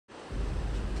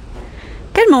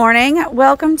Good morning.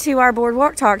 Welcome to our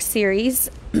Boardwalk Talk series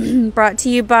brought to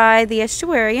you by the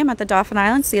Aquarium at the Dauphin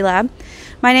Island Sea Lab.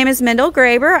 My name is Mendel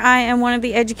Graber. I am one of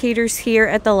the educators here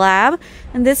at the lab,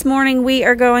 and this morning we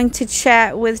are going to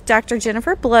chat with Dr.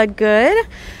 Jennifer Bloodgood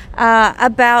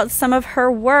about some of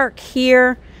her work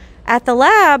here at the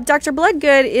lab. Dr.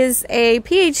 Bloodgood is a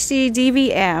Ph.D.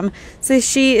 DVM, so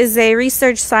she is a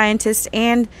research scientist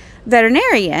and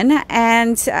veterinarian,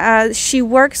 and she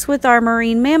works with our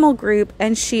marine mammal group,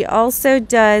 and she also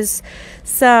does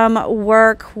some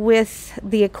work with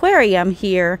the aquarium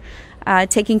here,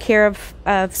 taking care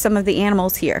of some of the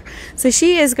animals here. So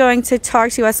she is going to talk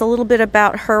to us a little bit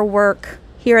about her work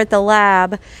here at the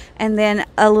lab, and then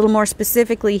a little more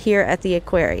specifically here at the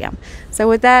aquarium. So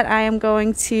with that, I am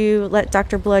going to let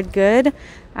Dr. Bloodgood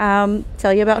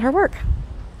tell you about her work.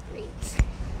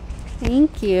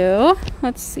 Thank you.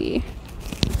 Let's see.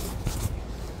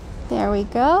 There we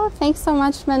go. Thanks so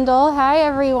much, Mendel. Hi,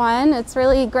 everyone. It's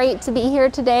really great to be here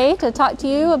today to talk to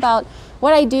you about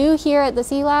what I do here at the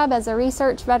Sea Lab as a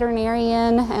research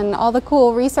veterinarian and all the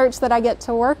cool research that I get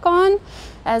to work on,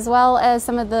 as well as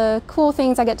some of the cool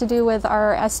things I get to do with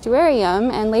our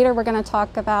estuarium. And later we're going to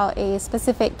talk about a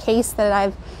specific case that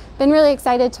I've been really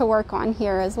excited to work on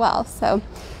here as well.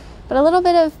 But a little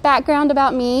bit of background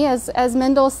about me. As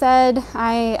Mendel said,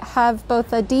 I have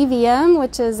both a DVM,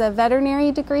 which is a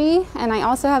veterinary degree, and I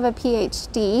also have a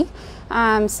PhD.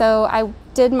 So I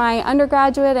did my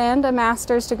undergraduate and a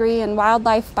master's degree in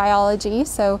wildlife biology,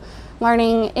 so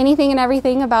learning anything and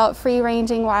everything about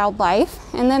free-ranging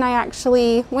wildlife. And then I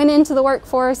actually went into the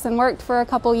workforce and worked for a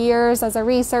couple years as a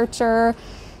researcher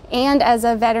and as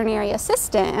a veterinary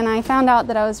assistant. And I found out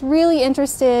that I was really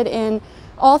interested in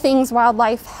all things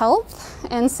wildlife health,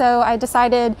 and so I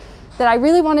decided that I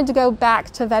really wanted to go back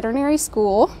to veterinary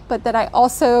school, but that I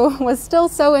also was still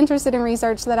so interested in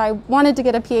research that I wanted to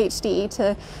get a PhD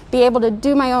to be able to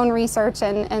do my own research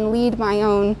and lead my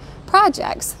own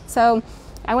projects. So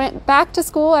I went back to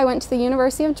school. I went to the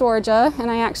University of Georgia, and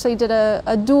I actually did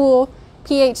a dual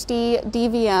PhD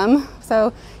DVM. So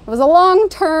it was a long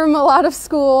term, a lot of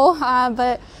school,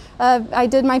 but I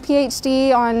did my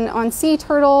PhD on sea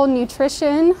turtle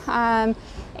nutrition, and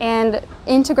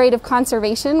integrative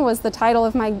conservation was the title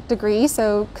of my degree,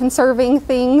 so conserving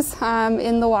things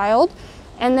in the wild.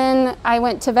 And then I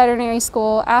went to veterinary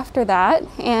school after that,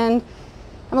 and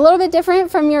I'm a little bit different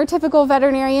from your typical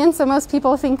veterinarian. So most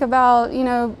people think about,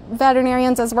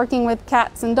 veterinarians as working with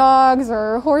cats and dogs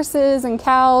or horses and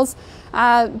cows,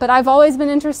 but I've always been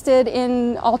interested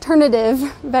in alternative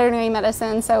veterinary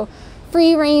medicine. So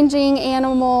free-ranging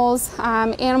animals,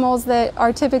 animals that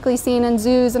are typically seen in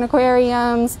zoos and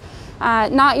aquariums,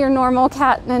 not your normal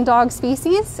cat and dog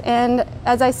species. And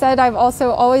as I said, I've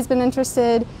also always been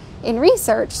interested in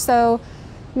research. So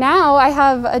now I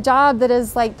have a job that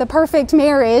is like the perfect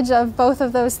marriage of both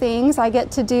of those things. I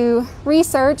get to do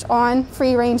research on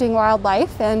free-ranging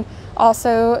wildlife and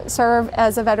also serve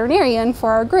as a veterinarian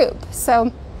for our group.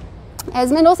 So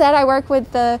as Mendel said, I work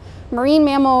with the Marine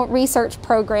Mammal Research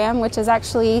Program, which is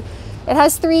actually, it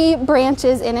has 3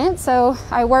 branches in it. So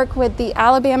I work with the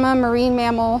Alabama Marine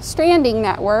Mammal Stranding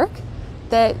Network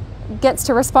that gets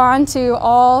to respond to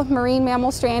all marine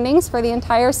mammal strandings for the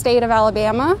entire state of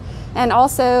Alabama, and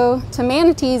also to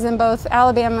manatees in both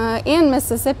Alabama and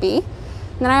Mississippi.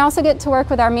 And then I also get to work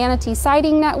with our manatee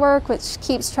sighting network, which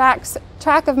keeps track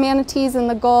of manatees in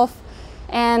the Gulf.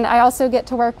 And I also get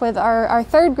to work with our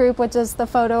third group, which is the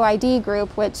photo ID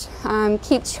group, which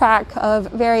keeps track of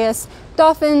various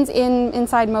dolphins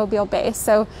inside Mobile Bay.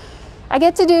 So I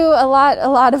get to do a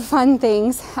lot of fun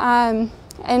things. And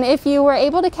if you were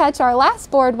able to catch our last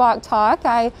Boardwalk Talk,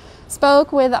 I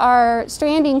spoke with our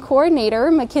stranding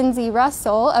coordinator, Mackenzie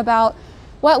Russell, about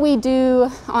what we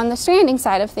do on the stranding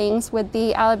side of things with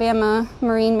the Alabama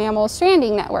Marine Mammal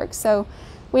Stranding Network. So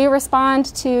we respond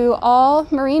to all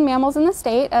marine mammals in the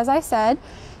state, as I said.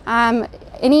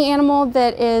 Any animal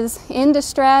that is in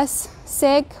distress,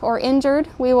 sick, or injured,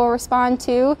 we will respond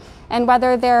to. And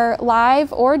whether they're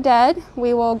live or dead,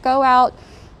 we will go out,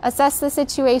 assess the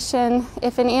situation.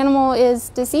 If an animal is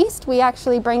deceased, we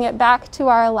actually bring it back to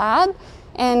our lab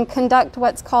and conduct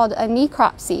what's called a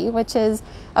necropsy, which is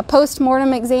a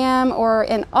post-mortem exam or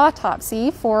an autopsy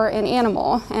for an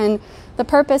animal. And the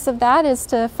purpose of that is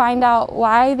to find out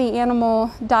why the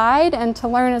animal died and to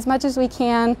learn as much as we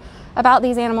can about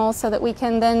these animals so that we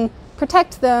can then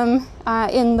protect them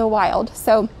in the wild.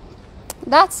 So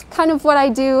that's kind of what I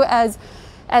do as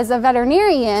a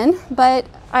veterinarian, but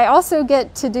I also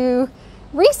get to do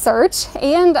research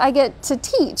and I get to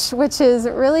teach, which is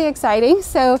really exciting.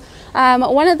 So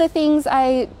one of the things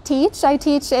I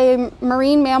teach a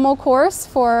marine mammal course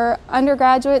for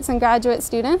undergraduates and graduate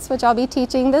students, which I'll be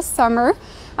teaching this summer.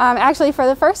 Actually for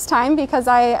the first time, because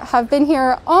I have been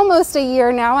here almost a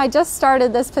year now. I just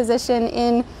started this position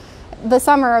in the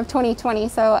summer of 2020,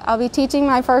 so I'll be teaching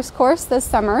my first course this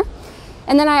summer.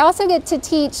 And then I also get to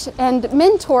teach and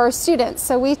mentor students.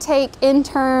 So we take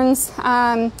interns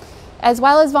as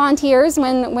well as volunteers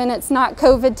when it's not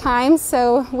COVID times.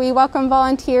 So we welcome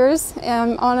volunteers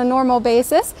on a normal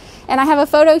basis. And I have a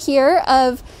photo here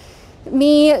of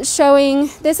me showing,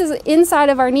 this is inside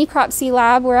of our Necrop Sea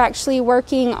Lab. We're actually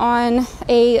working on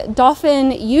a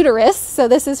dolphin uterus. So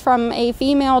this is from a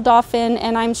female dolphin,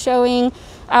 and I'm showing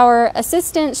our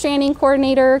assistant stranding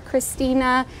coordinator,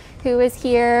 Christina, who is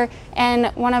here, and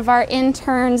one of our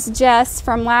interns, Jess,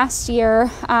 from last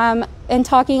year, and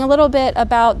talking a little bit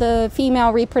about the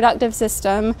female reproductive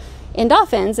system in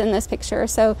dolphins in this picture.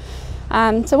 So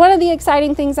one of the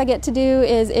exciting things I get to do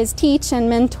is teach and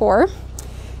mentor.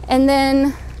 And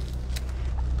then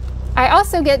I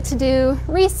also get to do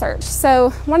research.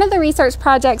 So one of the research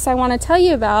projects I want to tell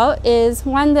you about is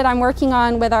one that I'm working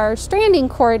on with our stranding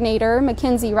coordinator,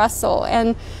 Mackenzie Russell.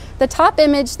 And the top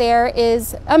image there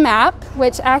is a map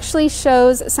which actually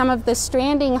shows some of the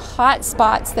stranding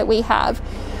hotspots that we have.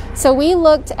 So we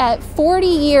looked at 40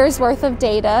 years worth of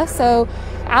data. So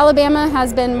Alabama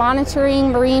has been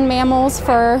monitoring marine mammals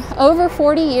for over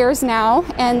 40 years now,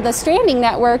 and the stranding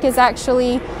network is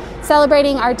actually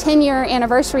celebrating our 10-year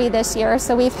anniversary this year.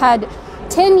 So we've had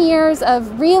 10 years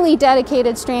of really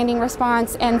dedicated stranding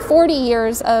response and 40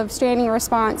 years of stranding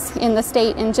response in the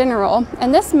state in general.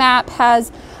 And this map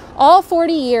has all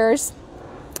 40 years.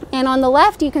 And on the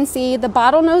left, you can see the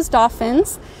bottlenose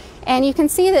dolphins. And you can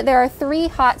see that there are 3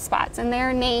 hotspots, and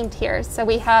they're named here. So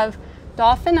we have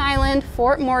Dauphin Island,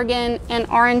 Fort Morgan, and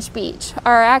Orange Beach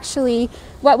are actually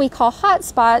what we call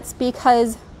hotspots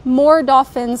because more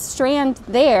dolphins strand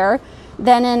there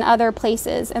than in other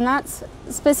places. And that's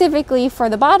specifically for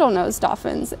the bottlenose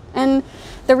dolphins. And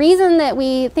the reason that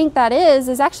we think that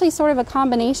is actually sort of a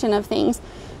combination of things.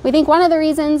 We think one of the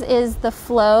reasons is the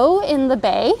flow in the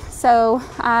bay. So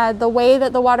the way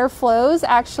that the water flows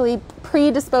actually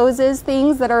predisposes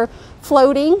things that are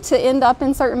floating to end up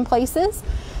in certain places.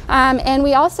 And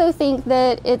we also think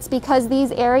that it's because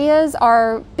these areas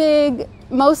are big,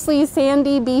 mostly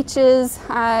sandy beaches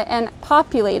and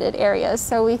populated areas.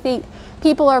 So we think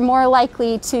people are more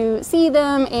likely to see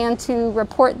them and to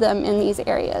report them in these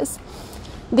areas.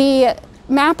 The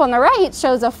map on the right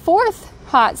shows a 4th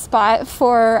hotspot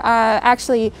for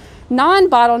actually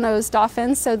non-bottlenose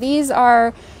dolphins. So these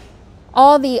are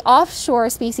all the offshore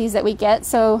species that we get.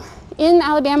 So in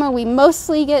Alabama, we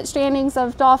mostly get strandings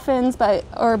of dolphins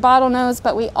or bottlenose,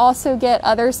 but we also get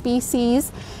other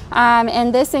species.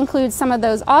 And this includes some of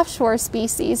those offshore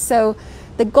species. So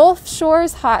the Gulf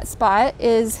Shores hotspot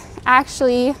is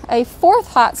actually a 4th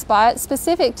hotspot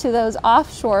specific to those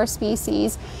offshore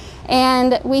species.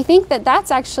 And we think that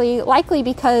that's actually likely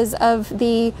because of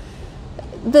the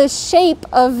shape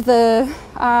of the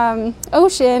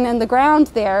ocean and the ground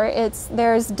there.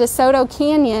 There's DeSoto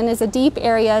Canyon is a deep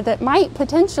area that might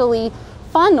potentially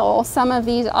funnel some of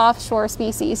these offshore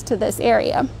species to this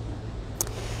area.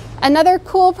 Another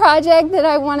cool project that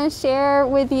I want to share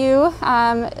with you,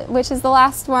 which is the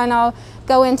last one I'll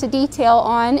go into detail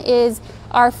on, is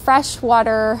our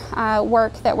freshwater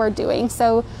work that we're doing.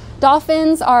 So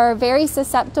dolphins are very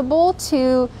susceptible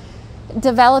to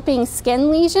developing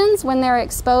skin lesions when they're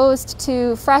exposed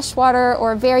to freshwater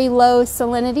or very low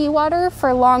salinity water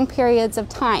for long periods of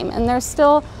time. And there's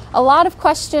still a lot of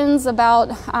questions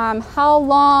about how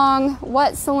long,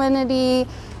 what salinity,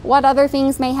 what other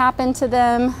things may happen to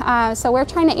them. So we're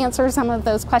trying to answer some of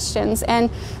those questions. And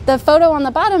the photo on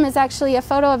the bottom is actually a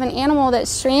photo of an animal that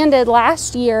stranded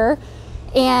last year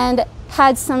and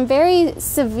had some very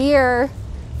severe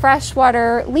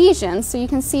freshwater lesions. So you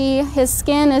can see his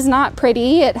skin is not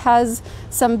pretty. It has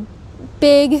some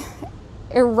big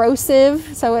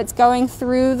erosive, so it's going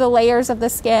through the layers of the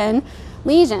skin,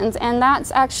 lesions. And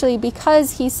that's actually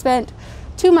because he spent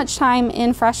too much time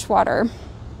in freshwater.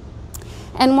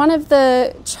 And one of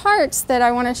the charts that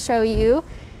I want to show you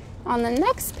on the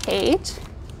next page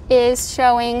is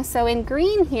showing, so in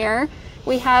green here,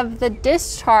 we have the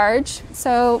discharge.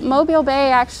 So Mobile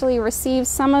Bay actually receives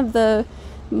some of the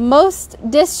most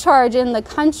discharge in the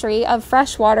country of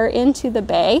freshwater into the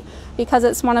bay because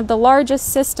it's one of the largest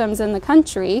systems in the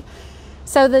country.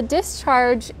 So the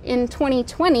discharge in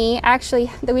 2020,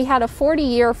 actually, we had a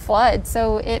 40-year flood.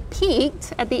 So it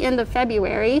peaked at the end of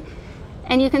February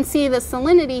And you can see the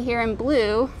salinity here in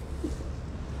blue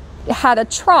had a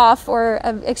trough or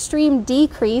an extreme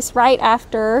decrease right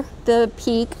after the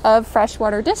peak of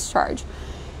freshwater discharge.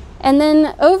 And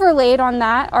then overlaid on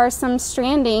that are some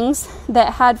strandings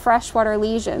that had freshwater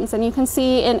lesions. And you can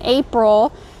see in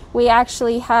April, we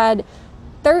actually had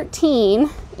 13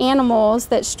 animals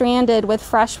that stranded with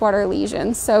freshwater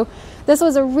lesions. So this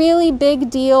was a really big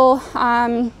deal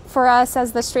for us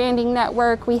as the stranding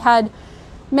network. We had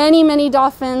many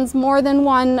dolphins, more than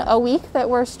one a week, that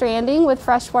were stranding with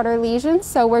freshwater lesions.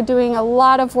 So we're doing a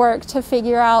lot of work to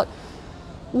figure out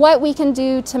what we can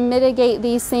do to mitigate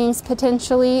these things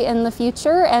potentially in the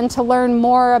future, and to learn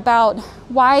more about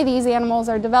why these animals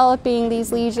are developing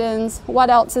these lesions, what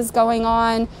else is going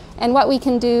on, and what we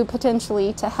can do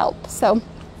potentially to help. So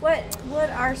what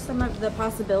are some of the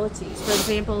possibilities? For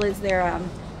example, is there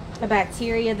a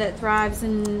bacteria that thrives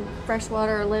in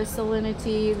freshwater or low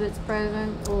salinity that's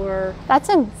present? Or that's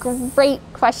a great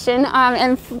question,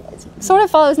 and sort of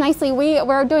follows nicely.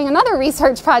 We're doing another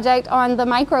research project on the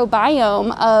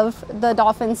microbiome of the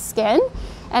dolphin's skin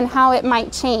and how it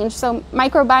might change. So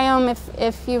microbiome,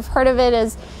 if you've heard of it,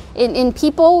 is in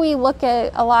people, we look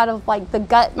at a lot of like the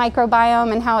gut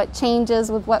microbiome and how it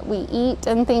changes with what we eat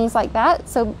and things like that.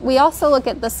 So we also look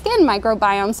at the skin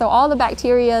microbiome, so all the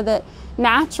bacteria that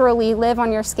naturally live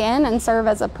on your skin and serve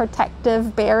as a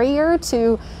protective barrier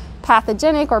to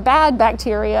pathogenic or bad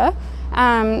bacteria.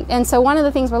 And so one of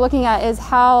the things we're looking at is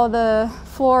how the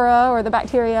flora or the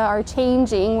bacteria are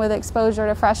changing with exposure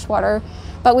to freshwater.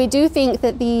 But we do think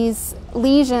that these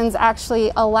lesions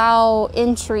actually allow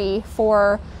entry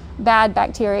for bad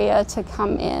bacteria to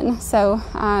come in. So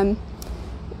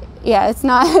yeah, it's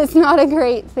not a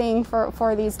great thing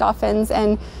for these dolphins,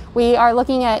 and we are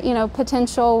looking at,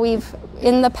 potential.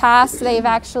 In the past, they've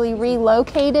actually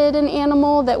relocated an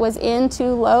animal that was in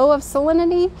too low of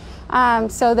salinity,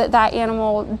 so that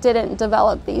animal didn't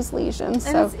develop these lesions.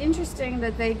 And so it's interesting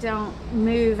that they don't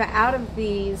move out of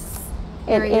these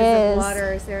areas of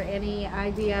water. Is there any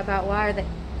idea about why? Are they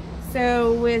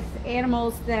so with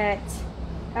animals that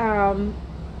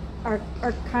are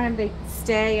kind of, they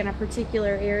stay in a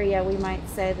particular area, we might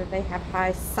say that they have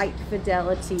high site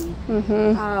fidelity.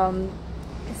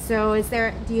 So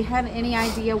do you have any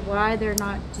idea why they're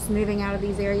not just moving out of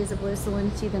these areas of low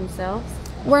salinity themselves?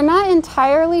 We're not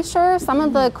entirely sure. Some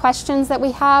of the questions that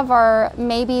we have are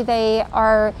maybe they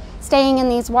are staying in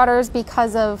these waters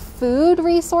because of food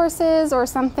resources or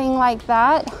something like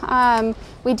that.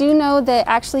 We do know that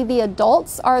actually the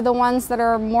adults are the ones that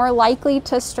are more likely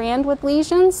to strand with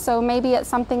lesions. So maybe it's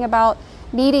something about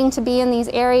needing to be in these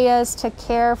areas to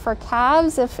care for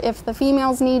calves, if the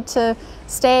females need to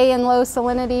stay in low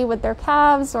salinity with their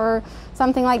calves or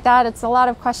something like that. It's a lot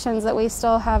of questions that we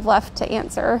still have left to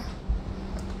answer.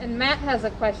 And Matt has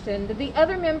a question. Did the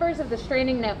other members of the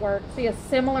stranding network see a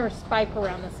similar spike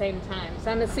around the same time? So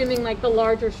I'm assuming like the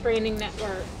larger stranding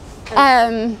network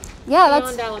yeah,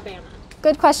 beyond Alabama.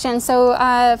 Good question. So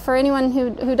for anyone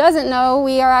who doesn't know,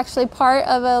 we are actually part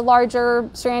of a larger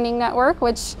stranding network,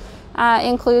 which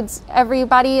includes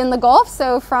everybody in the Gulf,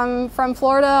 so from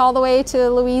Florida all the way to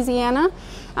Louisiana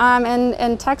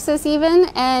and Texas even,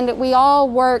 and we all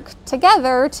work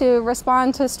together to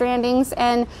respond to strandings.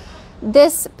 And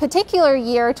this particular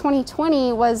year,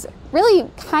 2020, was really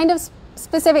kind of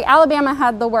specific. Alabama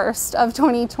had the worst of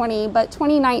 2020, but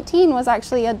 2019 was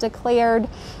actually a declared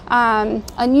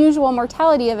unusual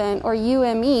mortality event, or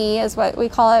UME is what we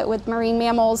call it with marine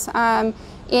mammals,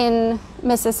 in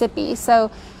Mississippi. So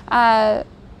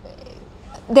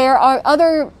there are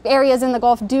other areas in the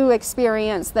Gulf do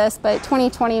experience this, but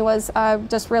 2020 was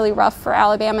just really rough for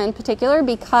Alabama in particular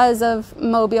because of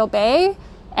Mobile Bay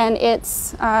and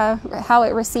its how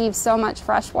it receives so much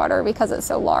fresh water because it's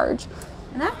so large.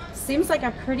 And that seems like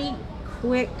a pretty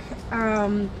quick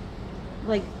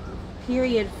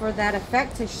period for that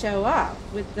effect to show up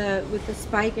with the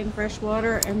spike in fresh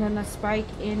water and then the spike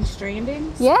in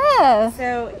strandings. Yeah.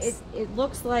 So it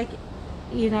looks like,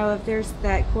 if there's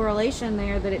that correlation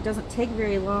there, that it doesn't take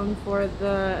very long for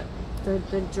the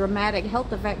dramatic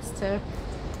health effects to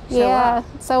show up.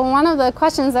 So one of the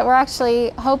questions that we're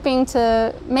actually hoping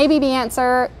to maybe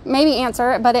answer,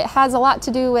 but it has a lot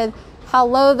to do with how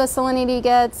low the salinity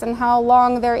gets and how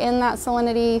long they're in that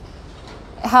salinity,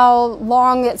 how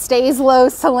long it stays low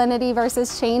salinity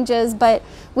versus changes. But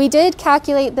we did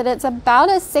calculate that it's about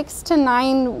a 6 to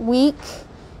 9 week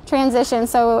transition.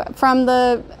 So from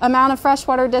the amount of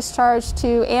freshwater discharge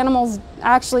to animals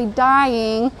actually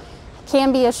dying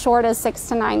can be as short as 6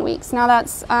 to 9 weeks. Now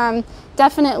that's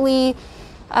definitely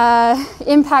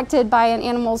impacted by an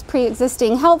animal's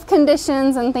pre-existing health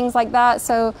conditions and things like that.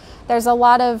 So there's a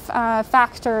lot of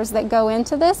factors that go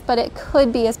into this, but it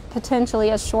could be potentially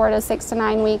as short as 6 to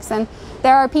 9 weeks. And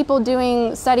there are people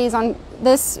doing studies on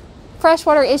this.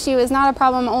 Freshwater issue is not a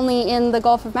problem only in the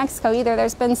Gulf of Mexico either.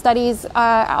 There's been studies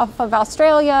off of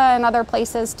Australia and other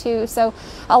places too. So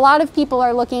a lot of people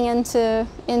are looking into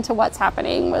what's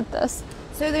happening with this.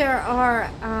 So there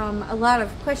are a lot of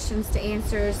questions to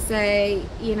answer, say,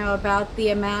 about the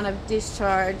amount of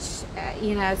discharge,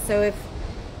 so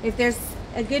if there's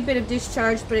a good bit of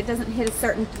discharge, but it doesn't hit a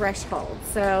certain threshold.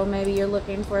 So maybe you're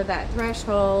looking for that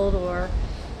threshold, or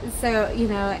so,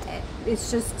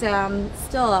 it's just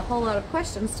still a whole lot of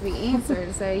questions to be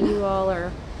answered. So you all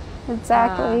are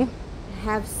exactly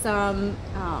have some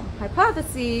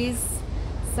hypotheses,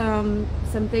 some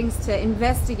things to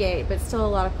investigate, but still a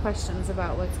lot of questions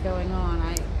about what's going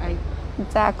on.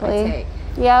 Exactly.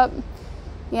 Yep.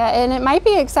 Yeah, and it might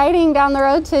be exciting down the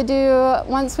road to do,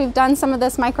 once we've done some of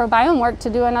this microbiome work, to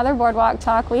do another Boardwalk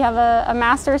Talk. We have a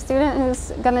master's student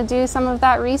who's going to do some of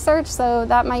that research, so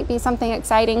that might be something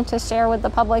exciting to share with the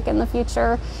public in the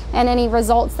future, and any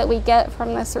results that we get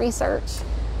from this research.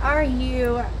 Are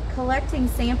you collecting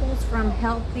samples from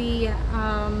healthy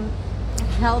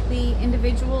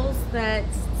individuals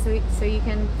so you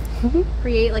can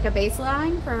create like a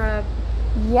baseline for a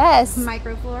Yes.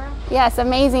 microflora? Yes,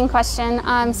 amazing question.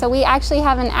 So we actually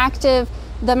have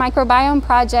the microbiome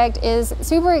project is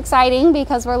super exciting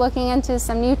because we're looking into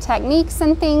some new techniques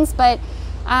and things, but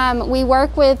we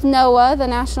work with NOAA, the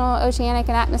National Oceanic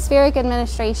and Atmospheric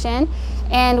Administration,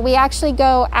 and we actually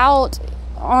go out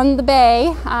on the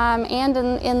bay and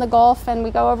in the Gulf, and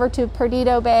we go over to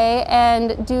Perdido Bay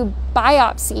and do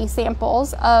biopsy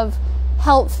samples of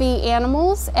healthy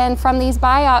animals, and from these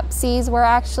biopsies we're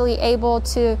actually able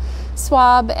to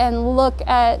swab and look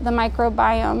at the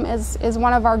microbiome is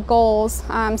one of our goals.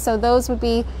 So those would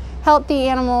be healthy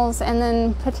animals, and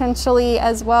then potentially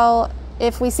as well,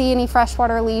 if we see any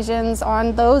freshwater lesions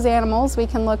on those animals, we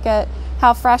can look at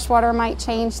how freshwater might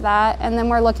change that, and then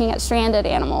we're looking at stranded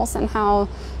animals and how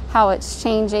it's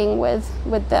changing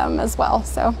with them as well.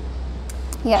 So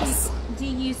yes.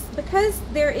 Because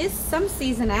there is some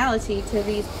seasonality to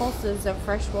these pulses of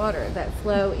fresh water that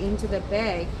flow into the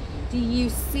bay, do you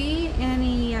see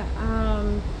any,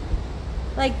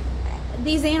 like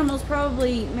these animals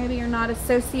probably maybe are not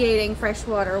associating fresh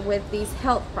water with these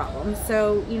health problems,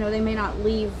 so they may not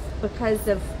leave because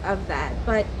of that,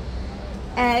 but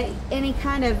any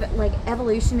kind of like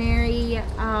evolutionary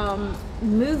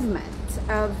movement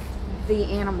of the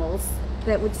animals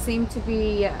that would seem to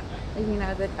be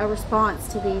a response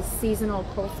to these seasonal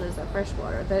pulses of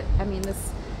freshwater.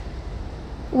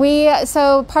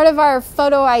 So part of our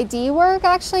photo ID work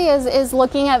actually is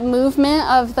looking at movement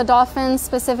of the dolphins,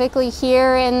 specifically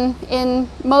here in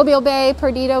Mobile Bay,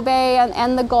 Perdido Bay,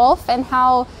 and the Gulf, and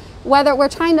whether we're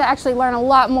trying to actually learn a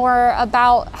lot more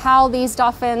about how these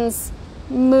dolphins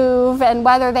move and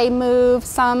whether they move.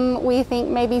 Some we think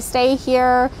maybe stay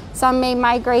here, some may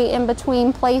migrate in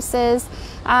between places.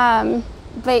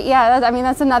 But yeah,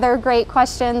 that's another great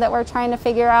question that we're trying to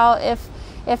figure out,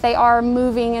 if they are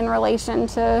moving in relation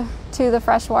to the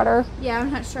freshwater. Yeah,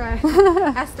 I'm not sure I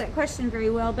asked that question very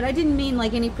well, but I didn't mean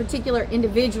like any particular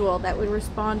individual that would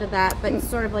respond to that, but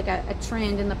sort of like a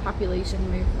trend in the population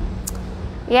movement.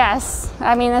 Yes,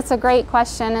 that's a great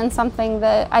question, and something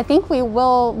that I think we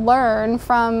will learn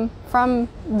from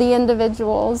the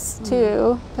individuals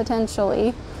too,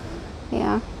 potentially.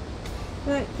 Yeah.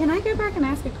 But can I go back and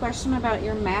ask a question about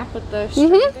your map with the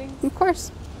strandings? Of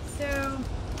course. So,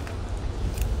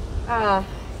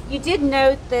 you did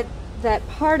note that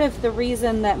part of the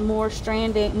reason that more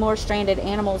stranded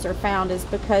animals are found is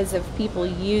because of people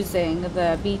using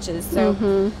the beaches. So,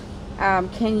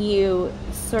 can you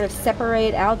sort of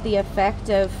separate out the effect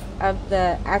of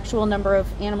the actual number of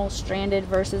animals stranded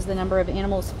versus the number of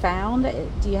animals found?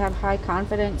 Do you have high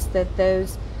confidence that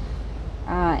those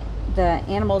the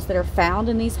animals that are found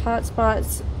in these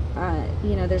hotspots,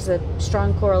 there's a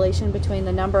strong correlation between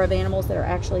the number of animals that are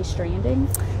actually stranding?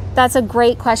 That's a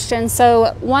great question.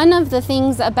 So one of the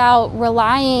things about we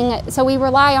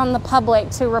rely on the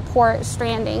public to report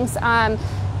strandings,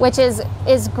 which is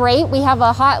great. We have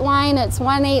a hotline. It's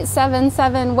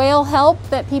 1-877 whale help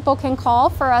that people can call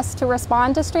for us to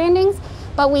respond to strandings.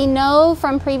 But we know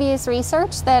from previous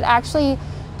research that actually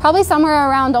probably somewhere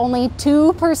around only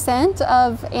 2%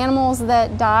 of animals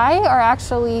that die are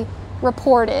actually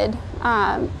reported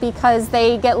because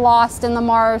they get lost in the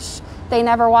marsh. they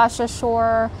never wash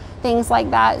ashore, things like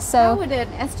that. So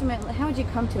how would you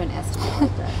come to an estimate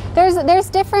like that? there's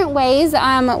different ways.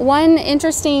 One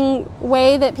interesting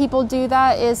way that people do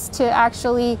that is to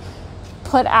actually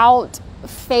put out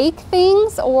fake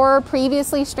things or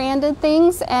previously stranded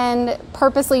things and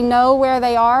purposely know where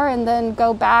they are, and then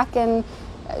go back and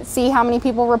see how many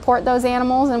people report those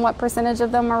animals and what percentage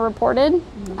of them are reported.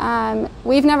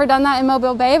 We've never done that in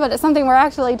Mobile Bay, but it's something we're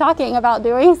actually talking about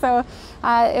doing. So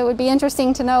it would be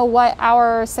interesting to know what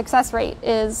our success rate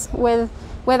is with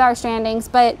our strandings.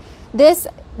 But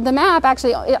the map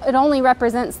actually, it only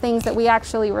represents things that we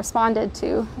actually responded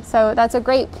to. So that's a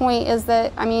great point, is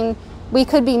that, I mean, we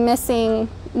could be missing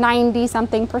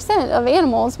 90-something% of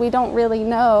animals. We don't really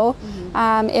know.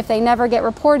 If they never get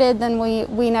reported, then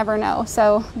we never know.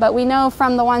 So, but we know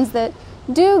from the ones that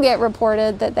do get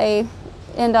reported that they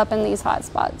end up in these hot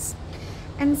spots.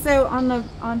 And so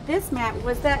on this map,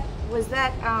 was that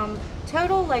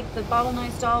total, like the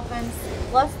bottlenose dolphins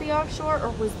plus the offshore, or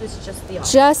was this just the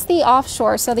offshore? Just the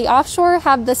offshore. So the offshore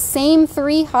have the same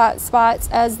 3 hot spots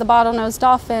as the bottlenose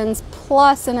dolphins,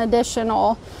 plus an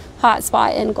additional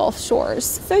hotspot in Gulf Shores.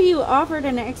 So you offered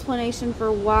an explanation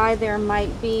for why there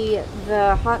might be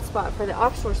the hotspot for the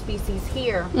offshore species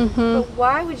here, but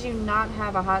why would you not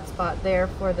have a hotspot there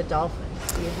for the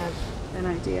dolphins? Do you have an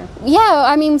idea? Yeah,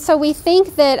 I mean, so we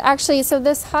think that actually, so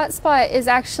this hotspot is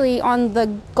actually on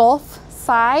the Gulf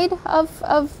side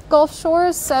of Gulf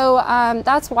Shores, so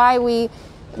that's why we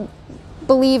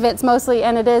believe it's mostly,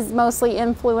 and it is mostly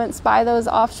influenced by those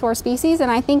offshore species,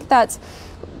 and I think that's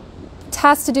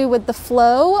has to do with the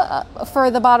flow for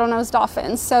the bottlenose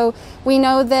dolphins. So we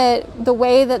know that the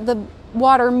way that the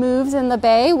water moves in the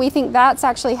bay, we think that's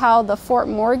actually how the Fort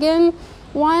Morgan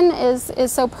one is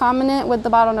so prominent with the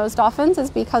bottlenose dolphins,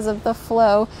 is because of the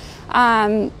flow.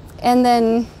 And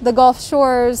then the Gulf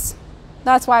Shores,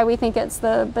 that's why we think it's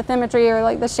the bathymetry, or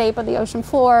like the shape of the ocean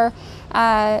floor,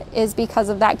 is because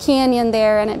of that canyon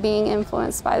there and it being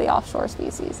influenced by the offshore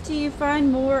species. Do you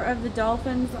find more of the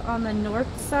dolphins on the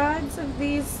north sides of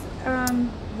these,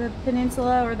 the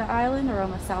peninsula or the island, or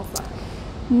on the south side?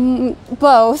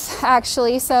 Both,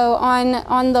 actually. So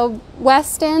on the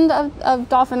west end of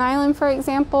Dauphin Island, for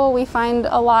example, we find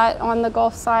a lot on the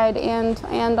Gulf side and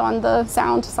on the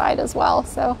Sound side as well.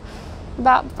 So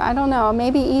about, I don't know,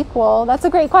 maybe equal. That's a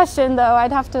great question, though.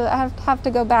 I'd have to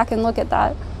go back and look at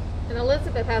that. And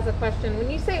Elizabeth has a question. When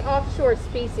you say offshore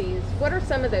species, what are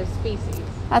some of those species?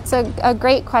 That's a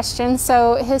great question.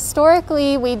 So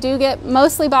historically, we do get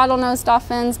mostly bottlenose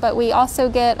dolphins, but we also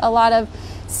get a lot of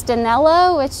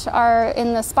Stenella, which are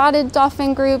in the spotted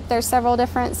dolphin group. There's several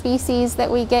different species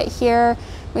that we get here.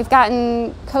 We've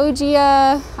gotten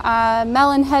Kogia,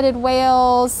 melon-headed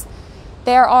whales.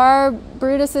 There are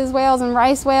Brutus's whales and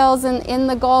rice whales in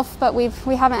the Gulf, but we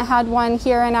haven't had one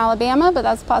here in Alabama, but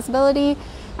that's a possibility.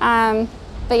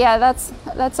 But yeah,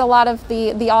 that's a lot of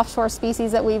the offshore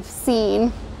species that we've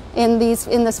seen in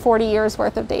this 40 years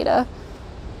worth of data.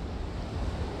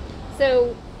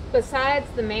 So besides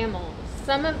the mammals,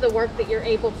 some of the work that you're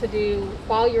able to do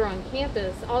while you're on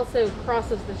campus also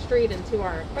crosses the street into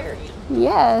our aquarium.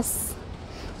 Yes.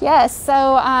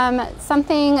 So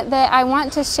something that I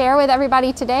want to share with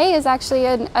everybody today is actually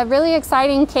a really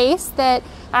exciting case that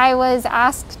I was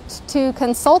asked to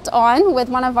consult on with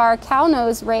one of our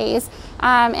cow-nose rays.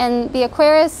 And the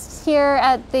aquarists here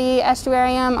at the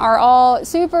estuarium are all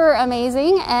super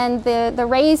amazing, and the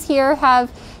rays here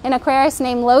have an aquarist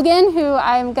named Logan, who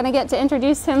I'm going to get to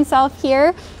introduce himself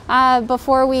here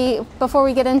before we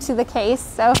get into the case.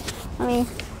 So let me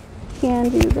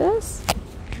do this.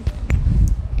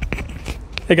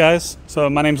 Hey guys, so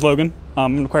my name's Logan.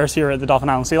 I'm an aquarist here at the Dauphin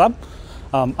Island Sea Lab.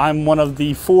 I'm one of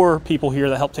the 4 people here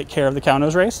that help take care of the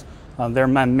cow-nose rays. They're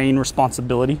my main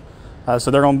responsibility. So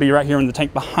they're going to be right here in the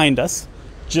tank behind us.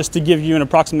 Just to give you an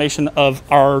approximation of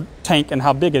our tank and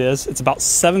how big it is, it's about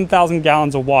 7,000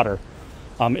 gallons of water.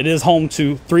 It is home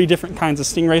to 3 different kinds of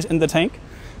stingrays in the tank.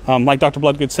 Like Dr.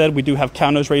 Bloodgood said, we do have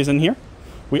cow-nose rays in here.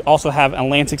 We also have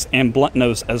Atlantics and blunt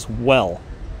nose as well.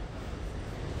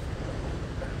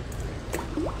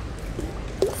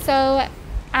 So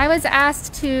I was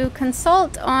asked to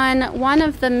consult on one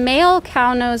of the male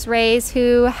cow-nose rays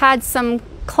who had some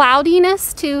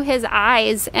cloudiness to his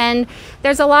eyes, and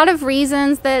there's a lot of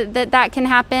reasons that can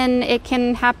happen. It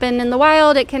can happen in the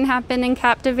wild, it can happen in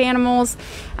captive animals.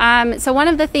 So one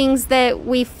of the things that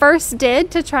we first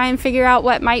did to try and figure out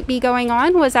what might be going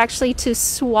on was actually to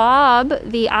swab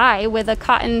the eye with a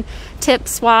cotton tip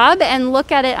swab and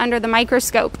look at it under the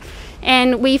microscope.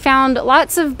 and we found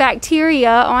lots of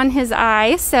bacteria on his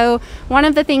eye. So one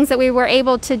of the things that we were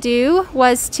able to do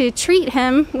was to treat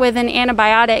him with an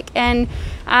antibiotic. And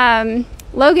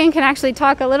Logan can actually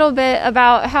talk a little bit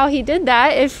about how he did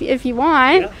that if you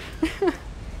want. Yeah.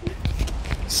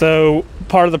 So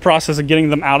part of the process of getting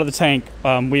them out of the tank,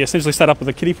 we essentially set up with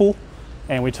a kiddie pool,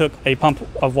 and we took a pump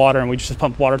of water and we just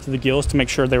pumped water through the gills to make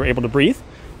sure they were able to breathe.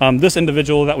 This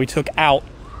individual that we took out,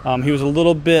 he was a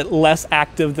little bit less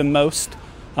active than most,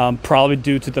 probably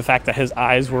due to the fact that his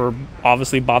eyes were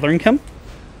obviously bothering him.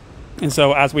 And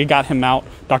so as we got him out,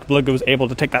 Dr. Bloodgood was able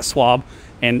to take that swab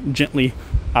and gently,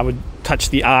 I would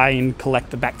touch the eye and collect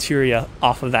the bacteria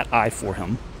off of that eye for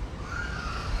him.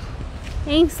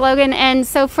 Thanks, Logan. And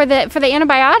so for the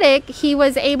antibiotic, he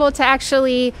was able to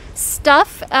actually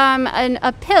stuff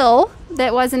a pill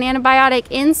that was an antibiotic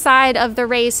inside of the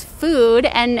Ray's food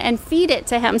and feed it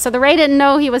to him. So the Ray didn't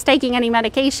know he was taking any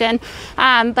medication,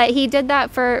 but he did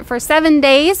that for 7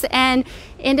 days and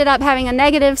ended up having a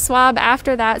negative swab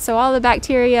after that, so all the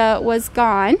bacteria was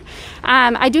gone.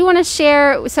 I do want to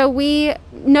share, so we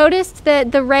noticed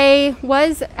that the Ray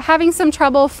was having some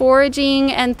trouble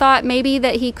foraging and thought maybe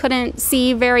that he couldn't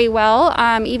see very well,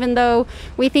 even though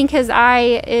we think his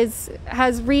eye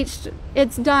has reached,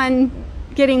 it's done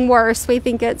getting worse. We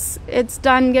think it's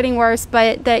done getting worse,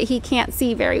 but that he can't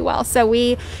see very well. So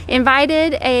we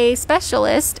invited a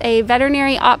specialist, a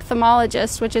veterinary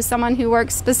ophthalmologist, which is someone who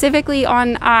works specifically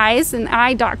on eyes, an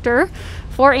eye doctor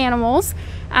for animals,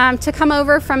 to come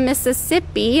over from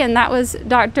Mississippi, and that was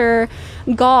Dr.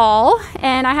 Gall.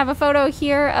 And I have a photo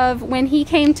here of when he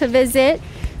came to visit.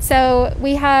 So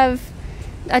we have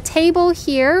a table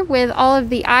here with all of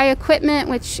the eye equipment,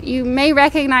 which you may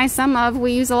recognize some of.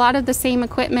 We use a lot of the same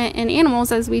equipment in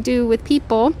animals as we do with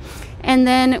people. And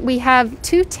then we have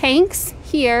 2 tanks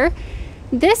here.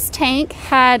 This tank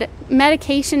had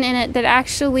medication in it that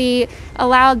actually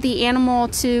allowed the animal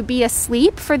to be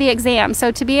asleep for the exam.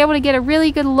 So to be able to get a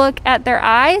really good look at their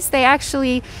eyes, they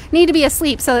actually need to be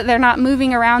asleep so that they're not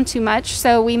moving around too much.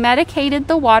 So we medicated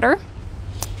the water.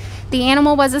 The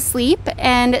animal was asleep,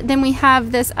 and then we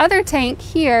have this other tank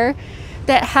here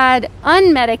that had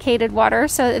unmedicated water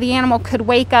so that the animal could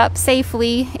wake up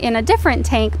safely in a different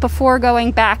tank before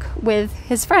going back with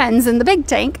his friends in the big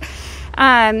tank.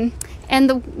 And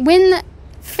when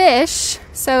fish,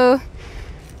 so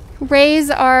rays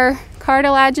are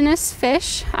cartilaginous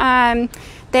fish,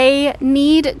 they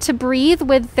need to breathe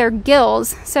with their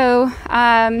gills. So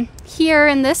here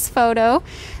in this photo,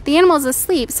 the animal's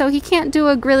asleep, so he can't do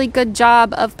a really good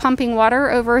job of pumping water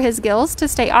over his gills to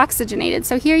stay oxygenated.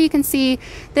 So here you can see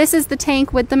this is the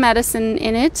tank with the medicine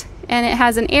in it, and it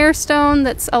has an air stone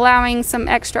that's allowing some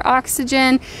extra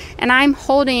oxygen, and I'm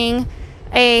holding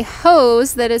a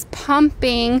hose that is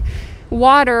pumping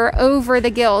water over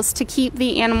the gills to keep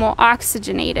the animal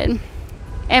oxygenated.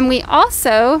 And we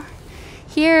also,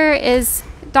 here is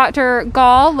Dr.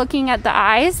 Gall looking at the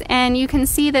eyes, and you can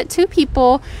see that 2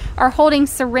 people are holding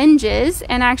syringes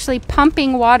and actually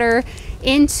pumping water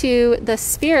into the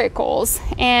spiracles.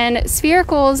 And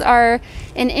spiracles are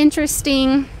an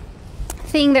interesting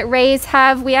thing that rays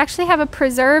have. We actually have a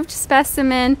preserved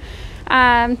specimen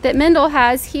that Mendel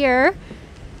has here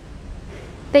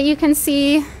that you can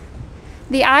see.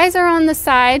 The eyes are on the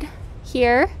side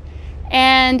here,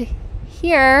 and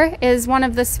here is one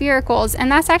of the spiracles,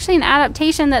 and that's actually an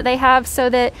adaptation that they have so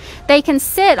that they can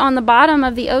sit on the bottom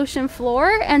of the ocean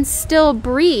floor and still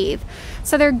breathe.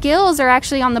 So their gills are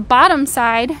actually on the bottom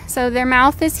side, so their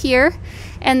mouth is here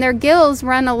and their gills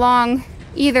run along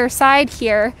either side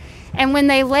here, and when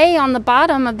they lay on the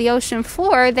bottom of the ocean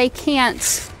floor, they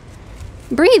can't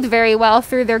breathe very well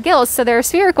through their gills. So their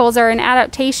spiracles are an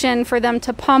adaptation for them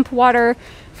to pump water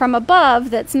from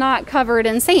above that's not covered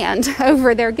in sand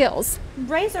over their gills.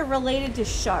 Rays are related to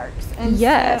sharks and,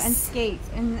 yes, and skates,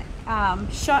 and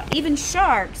even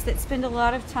sharks that spend a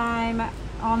lot of time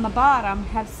on the bottom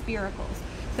have spiracles.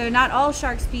 So not all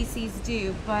shark species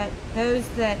do, but those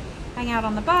that hang out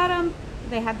on the bottom,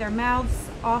 they have their mouths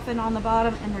often on the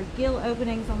bottom and their gill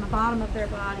openings on the bottom of their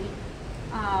body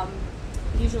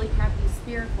usually have these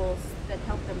spiracles that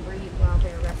help them breathe while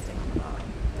they're resting on the bottom.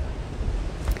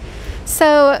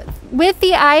 So with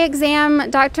the eye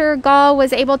exam, Dr. Gall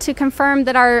was able to confirm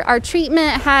that our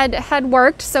treatment had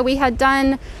worked. So we had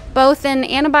done both an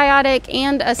antibiotic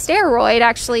and a steroid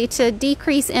actually to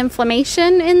decrease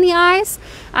inflammation in the eyes.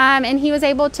 And he was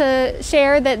able to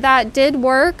share that that did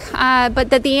work, but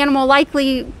that the animal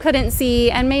likely couldn't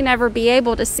see and may never be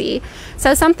able to see.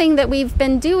 So something that we've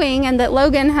been doing and that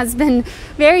Logan has been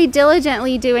very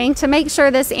diligently doing to make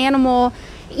sure this animal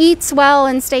eats well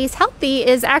and stays healthy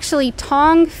is actually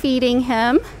tongue feeding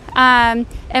him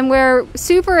And we're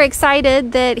super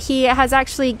excited that he has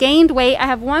actually gained weight. I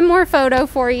have one more photo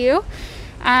for you.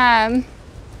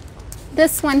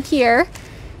 This one here.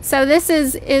 So this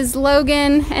is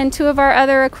Logan and two of our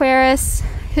other aquarists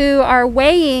who are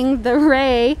weighing the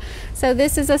ray. So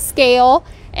this is a scale,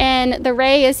 and the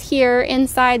ray is here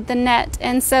inside the net.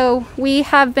 And so we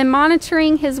have been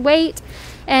monitoring his weight,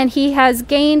 and he has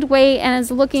gained weight and is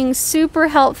looking super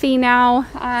healthy now.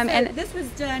 And this was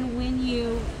done when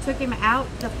you took him out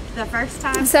the first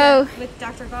time with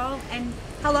Dr. Gall. And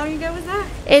how long ago was that?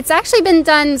 It's actually been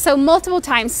done multiple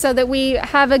times so that we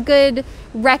have a good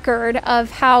record of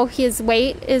how his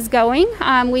weight is going.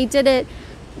 We did it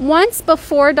once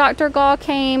before Dr. Gall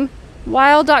came,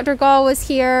 while Dr. Gall was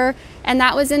here, and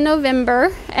that was in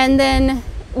November. And then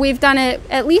we've done it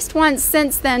at least once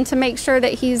since then to make sure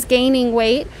that he's gaining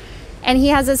weight. And he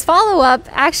has his follow-up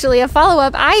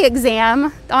eye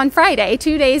exam on Friday,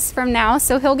 2 days from now.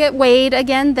 So he'll get weighed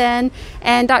again then,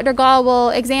 and Dr. Gall will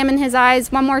examine his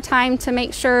eyes one more time to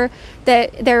make sure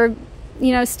that they're,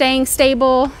 staying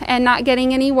stable and not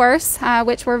getting any worse,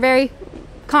 which we're very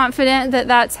confident that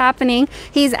that's happening.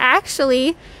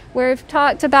 We've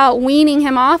talked about weaning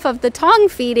him off of the tongue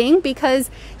feeding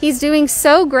because he's doing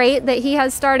so great that he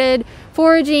has started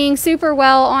foraging super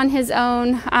well on his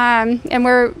own, and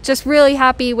we're just really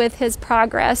happy with his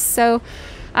progress. So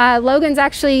Logan's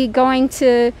actually going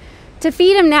to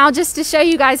feed him now, just to show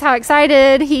you guys how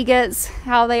excited he gets,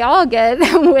 how they all get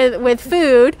with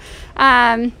food,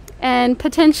 and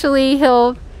potentially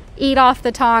he'll eat off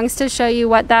the tongs to show you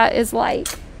what that is like.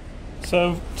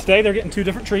 So today they're getting two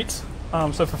different treats.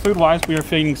 So for food wise, we are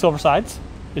feeding silver sides.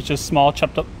 It's just small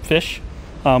chopped up fish.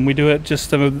 We do it just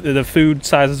so the food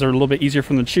sizes are a little bit easier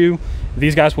for them to chew.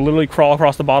 These guys will literally crawl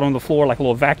across the bottom of the floor like a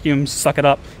little vacuum, suck it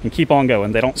up, and keep on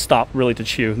going. They don't stop really to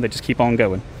chew. They just keep on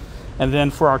going. And then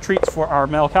for our treats for our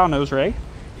male cow nose ray,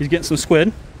 he's getting some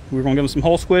squid. We're going to give him some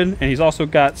whole squid, and he's also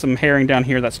got some herring down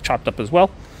here that's chopped up as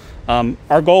well.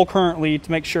 Our goal currently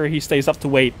to make sure he stays up to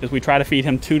weight is we try to feed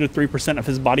him 2 to 3% of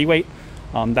his body weight.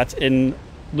 That's in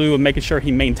lieu of making sure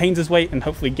he maintains his weight and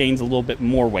hopefully gains a little bit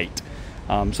more weight.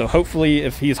 So hopefully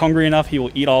if he's hungry enough, he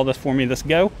will eat all this for me this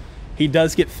go. He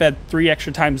does get fed 3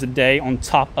 extra times a day on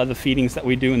top of the feedings that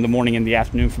we do in the morning and the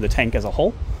afternoon for the tank as a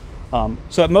whole.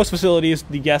 So at most facilities,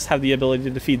 the guests have the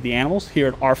ability to feed the animals. Here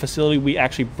at our facility, we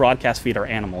actually broadcast feed our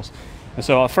animals. And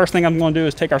so first thing I'm going to do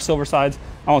is take our silver sides.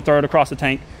 I want to throw it across the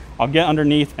tank. I'll get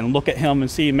underneath and look at him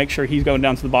and make sure he's going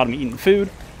down to the bottom eating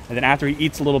food. And then after he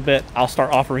eats a little bit, I'll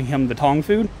start offering him the tong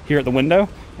food here at the window,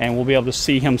 and we'll be able to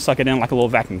see him suck it in like a little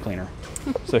vacuum cleaner.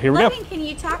 So here we go. Logan, can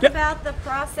you talk about the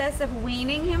process of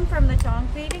weaning him from the tong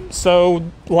feeding? So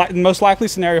the most likely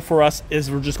scenario for us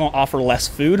is we're just going to offer less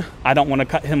food. I don't want to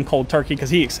cut him cold turkey because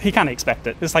he kind of expects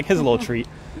it. It's like his little treat.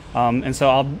 And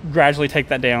so I'll gradually take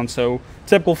that down. So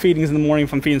typical feedings in the morning,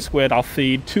 if I'm feeding squid, I'll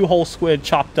feed 2 whole squid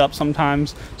chopped up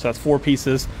sometimes. So that's 4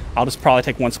 pieces. I'll just probably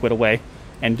take 1 squid away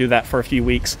and do that for a few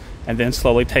weeks, and then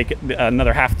slowly take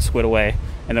another half the squid away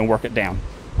and then work it down.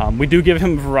 We do give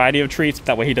him a variety of treats,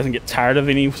 that way he doesn't get tired of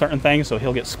any certain things. So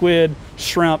he'll get squid,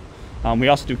 shrimp. We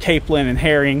also do capelin and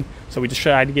herring. So we just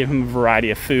try to give him a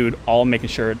variety of food, all making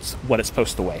sure it's what it's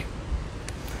supposed to weigh.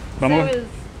 So as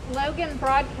Logan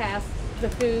broadcasts the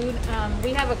food,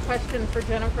 we have a question for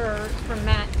Jennifer from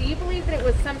Matt. Do you believe that it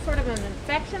was some sort of an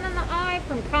infection in the eye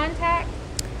from contact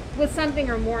with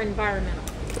something, or more environmental?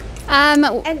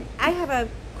 And I have a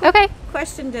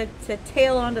question to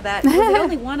tail onto that. Was it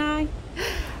only one eye?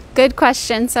 Good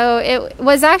question. So it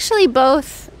was actually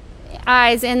both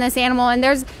eyes in this animal, and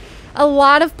there's a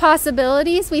lot of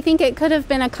possibilities. We think it could have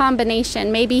been a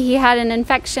combination. Maybe he had an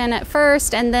infection at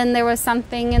first and then there was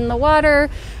something in the water.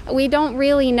 We don't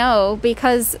really know,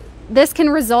 because this can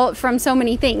result from so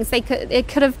many things. It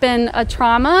could have been a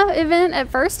trauma event at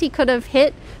first. He could have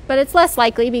hit, but it's less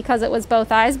likely because it was both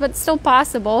eyes, but it's still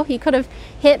possible. He could have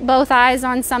hit both eyes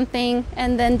on something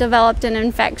and then developed an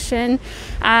infection.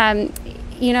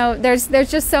 There's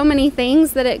just so many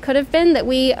things that it could have been, that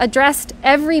we addressed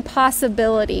every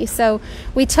possibility. So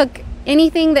we took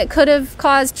anything that could have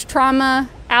caused trauma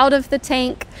out of the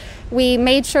tank. We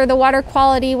made sure the water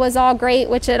quality was all great,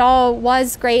 which it all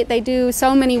was great. They do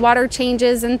so many water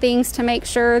changes and things to make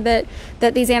sure that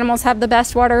these animals have the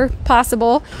best water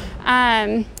possible.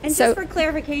 And just for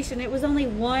clarification, it was only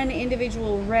one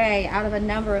individual ray out of a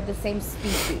number of the same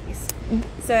species.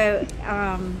 So,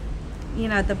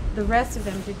 the rest of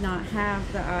them did not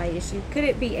have the eye issue. Could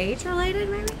it be age-related,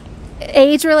 maybe?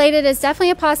 Age-related is definitely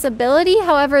a possibility.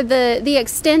 However, the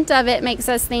extent of it makes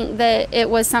us think that it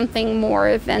was something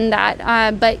more than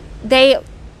that. But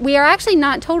we are actually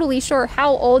not totally sure how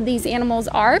old these animals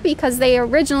are, because they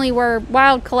originally were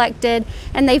wild collected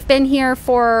and they've been here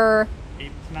for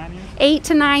 8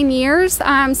 to 9 years.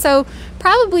 So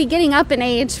probably getting up in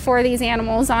age for these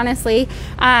animals, honestly.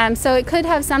 So it could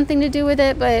have something to do with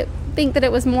it, but I think that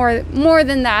it was more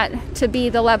than that to be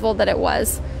the level that it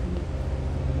was.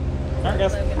 All right,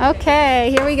 guys.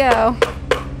 Okay, here we go.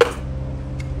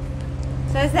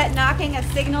 So is that knocking a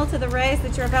signal to the rays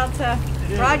that you're about to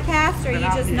broadcast, or are you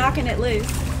just knocking it loose?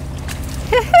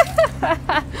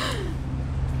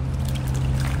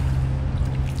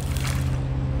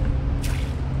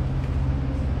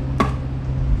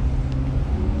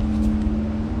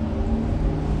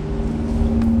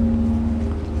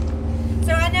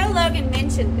 So I know Logan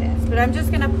mentioned this, but I'm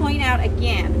just going to point out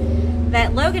again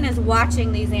that Logan is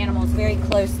watching these animals very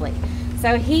closely.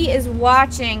 So he is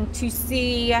watching to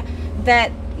see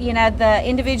that, you know, the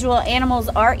individual animals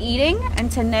are eating,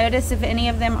 and to notice if any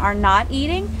of them are not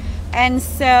eating. And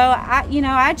so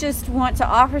I just want to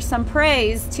offer some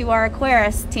praise to our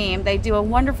aquarist team. They do a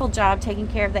wonderful job taking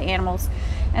care of the animals,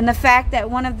 and the fact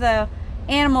that one of the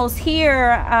animals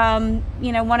here,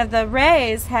 one of the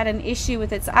rays had an issue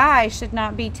with its eye should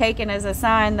not be taken as a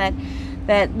sign that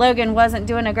Logan wasn't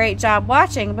doing a great job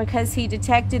watching, because he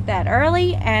detected that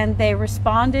early and they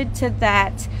responded to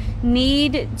that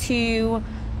need to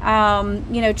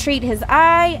treat his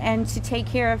eye and to take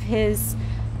care of his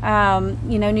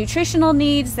nutritional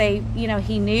needs.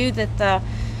 He knew that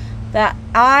the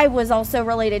eye was also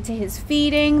related to his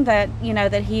feeding, that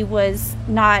he was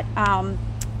not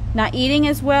eating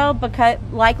as well,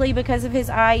 likely because of his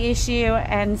eye issue.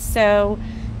 And so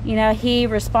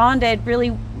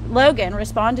Logan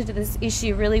responded to this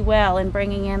issue really well in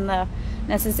bringing in the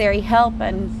necessary help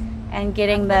and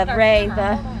getting the ray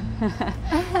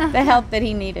the help that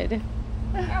he needed.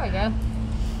 There we go.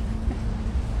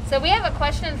 So we have a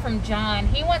question from John.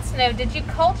 He wants to know, did you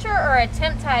culture or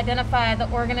attempt to identify the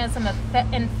organism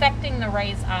infecting the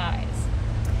ray's eyes?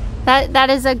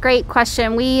 That is a great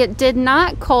question. We did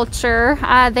not culture.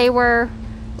 They were,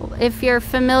 if you're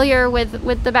familiar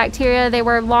with the bacteria, they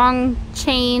were long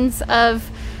chains of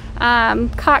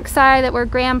cocci that were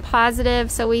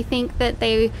gram-positive, so we think that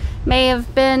they may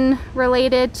have been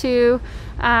related to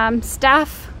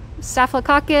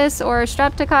Staphylococcus or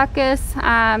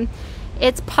Streptococcus.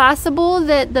 It's possible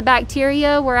that the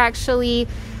bacteria were actually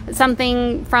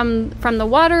something from the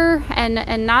water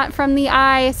and not from the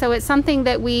eye, so it's something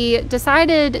that we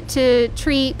decided to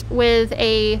treat with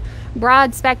a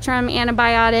broad spectrum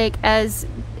antibiotic as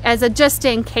a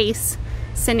just-in-case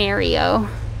scenario.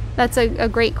 That's a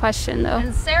great question, though.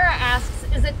 And Sarah asks,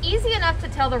 is it easy enough to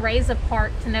tell the rays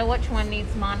apart to know which one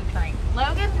needs monitoring?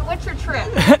 Logan, what's your trick?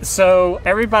 So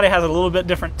everybody has a little bit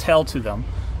different tell to them.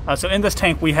 So in this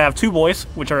tank we have 2 boys,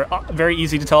 which are very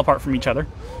easy to tell apart from each other,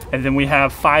 and then we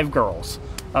have 5 girls.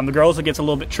 The girls, it gets a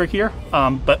little bit trickier,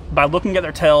 but by looking at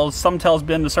their tails, some tails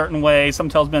bend a certain way, some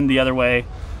tails bend the other way.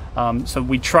 So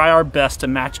we try our best to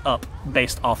match up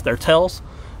based off their tails,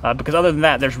 because other than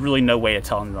that, there's really no way of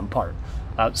telling them apart.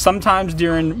 Sometimes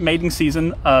during mating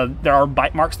season, there are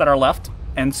bite marks that are left,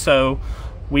 and so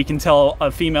we can tell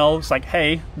a female, it's like,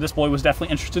 hey, this boy was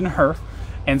definitely interested in her,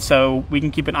 and so we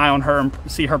can keep an eye on her and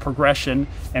see her progression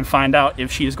and find out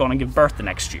if she is going to give birth the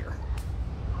next year.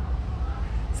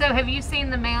 So have you seen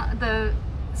the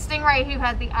stingray who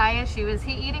had the eye issue? Is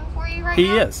he eating for you right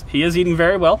now? He is eating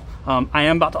very well. I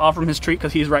am about to offer him his treat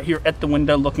because he's right here at the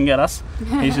window looking at us.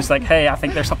 He's just like, hey, I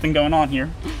think there's something going on here.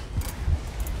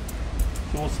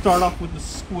 So we'll start off with the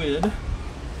squid.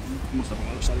 We'll step on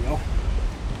the other side to go.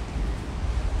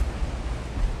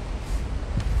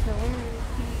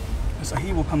 So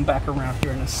he will come back around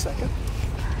here in a second.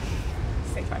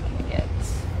 See if I can get.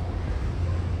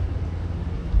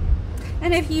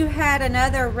 And if you had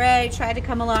another ray try to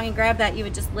come along and grab that, you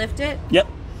would just lift it? Yep.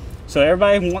 So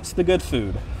everybody wants the good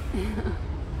food. I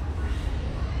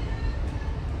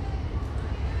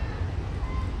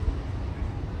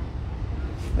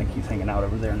think he's hanging out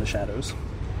over there in the shadows.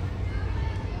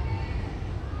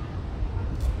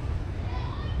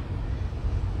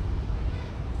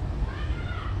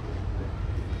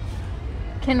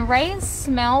 Can rays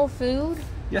smell food?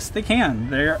 Yes, they can.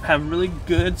 They have really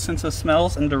good sense of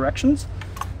smells and directions.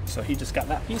 So he just got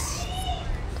that piece.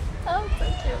 Oh, so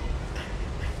cute.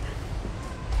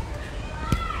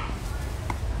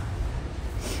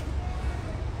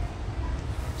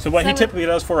 So what he typically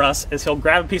does for us is he'll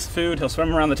grab a piece of food, he'll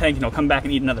swim around the tank, and he'll come back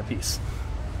and eat another piece.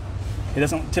 He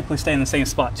doesn't typically stay in the same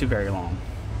spot too very long.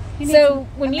 So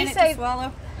when you say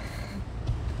swallow.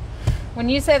 When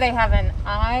you say they have an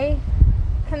eye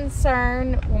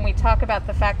concern when we talk about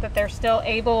the fact that they're still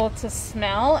able to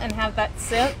smell and have that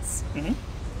sense. Mm-hmm.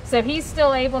 So he's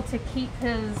still able to keep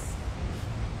his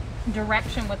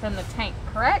direction within the tank,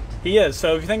 correct? He is.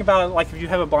 So if you think about it, like if you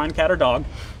have a blind cat or dog,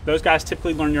 those guys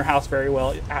typically learn your house very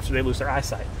well after they lose their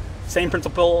eyesight. Same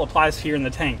principle applies here in the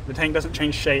tank. The tank doesn't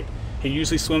change shape. He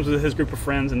usually swims with his group of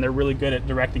friends, and they're really good at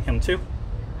directing him too.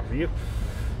 For you.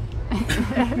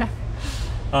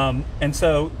 And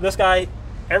so this guy,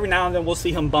 every now and then we'll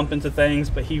see him bump into things,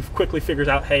 but he quickly figures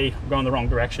out, hey, I'm going the wrong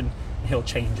direction, and he'll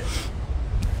change it.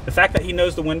 The fact that he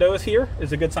knows the window is here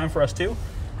is a good sign for us too,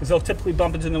 because he'll typically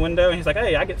bump into the window, and he's like,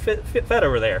 hey, I get fed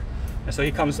over there. And so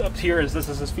he comes up here as this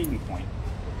is his feeding point.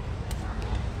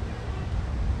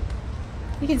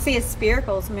 You can see his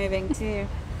spiracles moving too.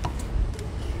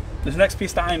 This next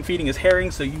piece that I am feeding is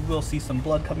herring, so you will see some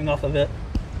blood coming off of it.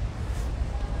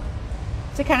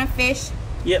 It's a kind of fish.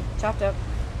 Yep. Chopped up.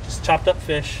 Just chopped up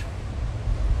fish.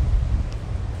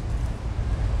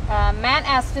 Matt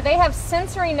asked, do they have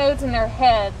sensory nodes in their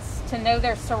heads to know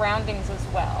their surroundings as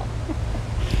well?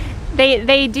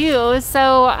 They do.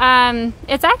 So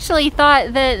it's actually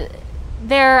thought that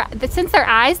since their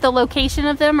eyes, the location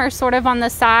of them are sort of on the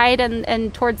side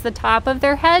and towards the top of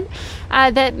their head,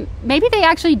 that maybe they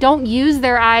actually don't use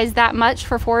their eyes that much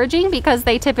for foraging, because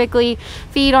they typically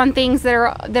feed on things that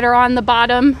are on the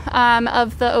bottom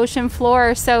of the ocean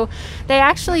floor. So they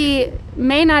actually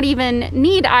may not even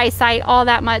need eyesight all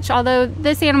that much, although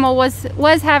this animal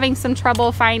was having some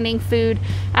trouble finding food,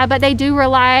 but they do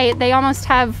rely, they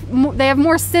have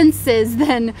more senses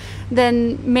than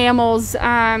mammals,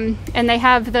 and they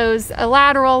have those a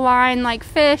lateral line like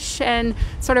fish and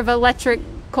sort of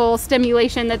electrical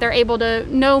stimulation that they're able to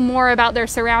know more about their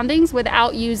surroundings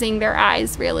without using their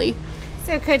eyes, really.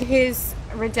 So could his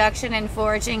reduction in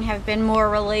foraging have been more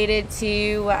related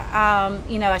to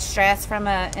a stress from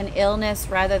an illness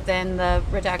rather than the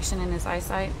reduction in his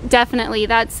eyesight? Definitely,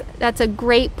 that's a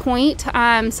great point.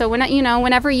 So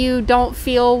whenever you don't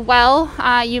feel well,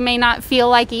 you may not feel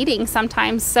like eating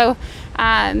sometimes. So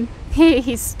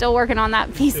he's still working on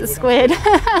that piece of squid.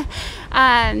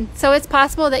 So it's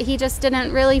possible that he just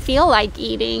didn't really feel like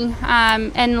eating,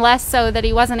 and less so that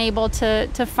he wasn't able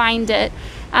to find it.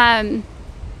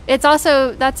 It's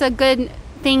also, that's a good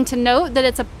thing to note, that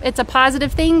it's a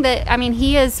positive thing that, I mean,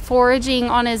 he is foraging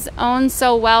on his own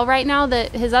so well right now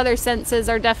that his other senses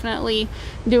are definitely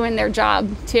doing their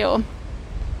job too.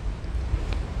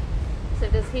 So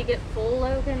does he get full,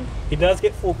 Logan? He does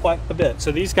get full quite a bit.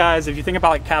 So these guys, if you think about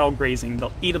like cattle grazing,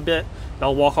 they'll eat a bit,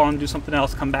 they'll walk on, do something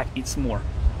else, come back, eat some more.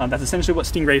 That's essentially what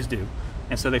stingrays do.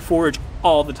 And so they forage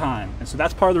all the time. And so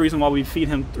that's part of the reason why we feed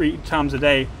him 3 times a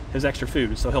day his extra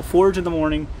food. So he'll forage in the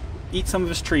morning, eat some of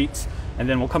his treats, and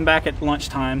then we'll come back at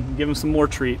lunchtime, give him some more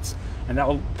treats, and that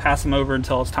will pass him over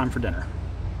until it's time for dinner.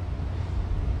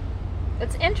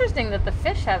 It's interesting that the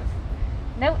fish have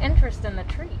no interest in the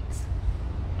treats.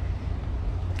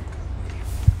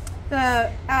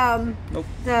 The Nope.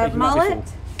 the mullet.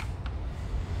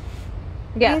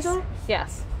 Yes. Angela?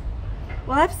 Yes.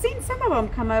 Well, I've seen some of them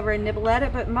come over and nibble at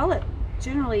it, but mullet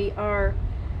generally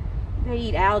they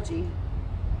eat algae.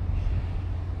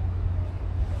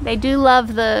 They do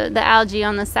love the algae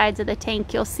on the sides of the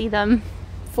tank. You'll see them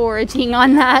foraging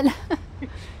on that.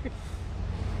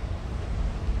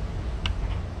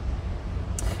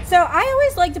 So I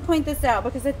always like to point this out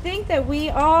because I think that we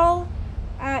all,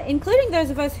 including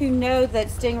those of us who know that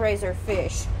stingrays are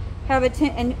fish, have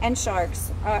and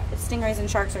sharks, stingrays and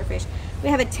sharks are fish. We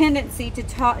have a tendency to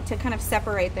kind of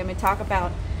separate them and talk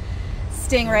about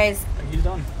stingrays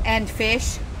and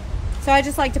fish. So I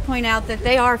just like to point out that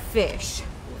they are fish.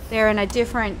 They're in a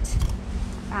different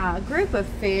group of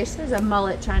fish. There's a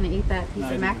mullet trying to eat that piece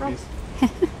of mackerel.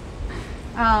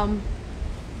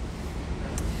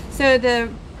 So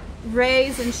the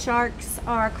rays and sharks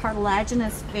are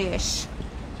cartilaginous fish,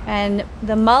 and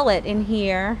the mullet in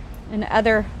here and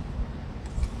other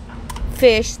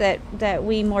fish that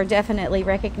we more definitely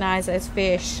recognize as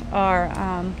fish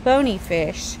are bony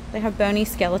fish. They have bony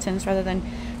skeletons rather than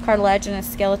cartilaginous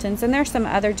skeletons, and there's some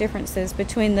other differences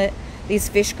between these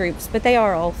fish groups, but they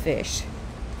are all fish.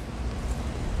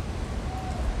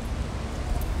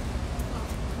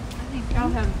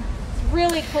 It's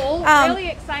really cool, really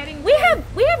exciting. We have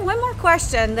one more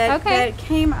question that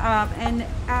came up, and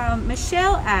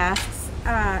Michelle asks,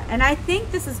 and I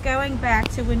think this is going back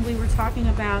to when we were talking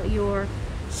about your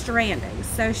stranding.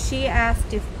 So she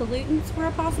asked if pollutants were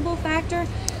a possible factor.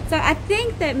 So I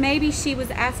think that maybe she was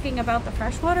asking about the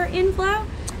freshwater inflow.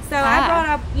 So I brought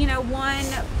up, one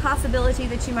possibility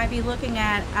that you might be looking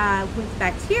at with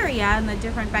bacteria and the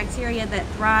different bacteria that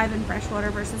thrive in freshwater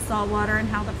versus saltwater, and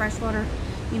how the freshwater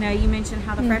You know, you mentioned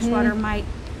how the freshwater might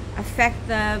affect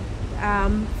the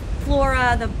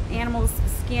flora, the animal's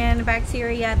skin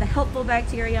bacteria, the helpful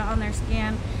bacteria on their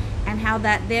skin, and how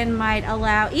that then might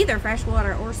allow either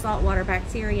freshwater or saltwater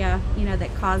bacteria, you know,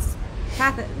 that cause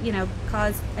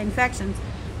infections.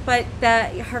 But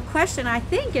her question, I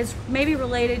think, is maybe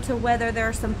related to whether there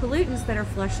are some pollutants that are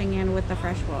flushing in with the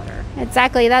freshwater.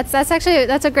 Exactly.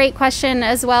 That's a great question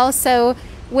as well. So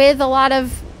with a lot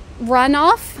of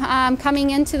runoff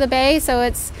coming into the bay, so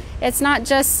it's not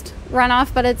just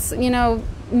runoff, but it's, you know,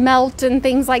 melt and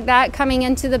things like that coming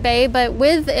into the bay. But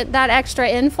with that extra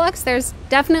influx, there's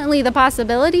definitely the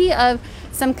possibility of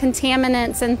some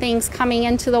contaminants and things coming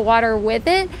into the water with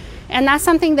it. And that's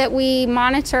something that we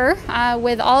monitor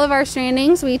with all of our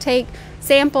strandings. We take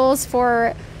samples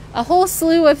for a whole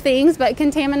slew of things, but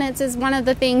contaminants is one of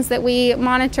the things that we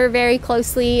monitor very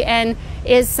closely and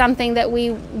is something that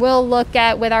we will look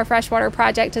at with our freshwater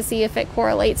project to see if it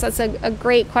correlates. That's a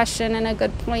great question and a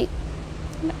good point.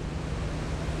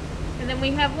 And then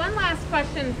we have one last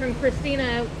question from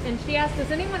Christina, and she asked, does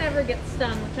anyone ever get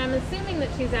stung? Which I'm assuming that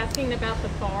she's asking about the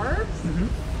barbs.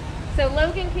 So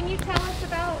Logan, can you tell us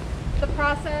about the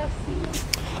process?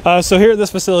 So here at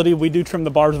this facility, we do trim the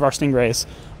barbs of our stingrays.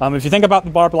 If you think about the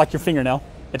barb like your fingernail,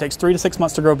 it takes 3 to 6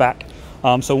 months to grow back.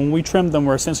 So when we trim them,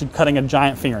 we're essentially cutting a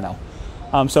giant fingernail.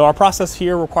 So our process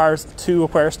here requires 2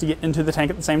 aquarists to get into the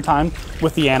tank at the same time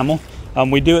with the animal.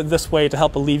 We do it this way to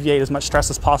help alleviate as much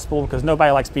stress as possible because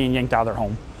nobody likes being yanked out of their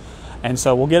home. And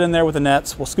so we'll get in there with the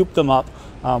nets, we'll scoop them up.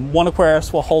 One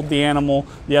aquarist will hold the animal,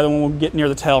 the other one will get near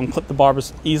the tail and clip the barb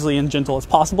as easily and gentle as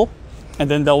possible, and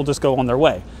then they'll just go on their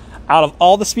way. Out of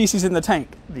all the species in the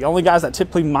tank, the only guys that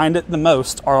typically mind it the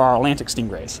most are our Atlantic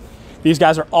stingrays. These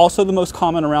guys are also the most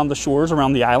common around the shores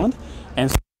around the island,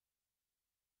 and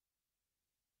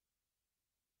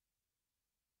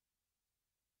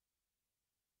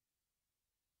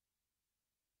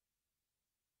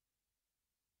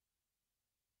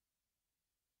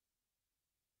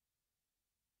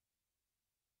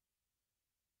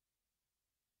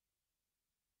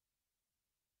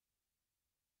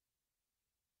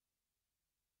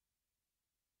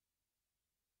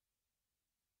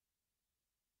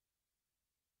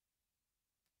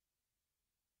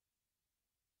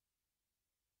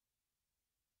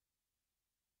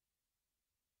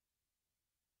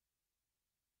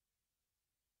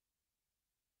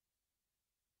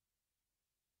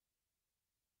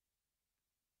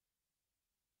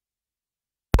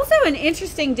Also, an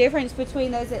interesting difference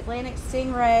between those Atlantic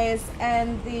stingrays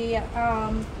and the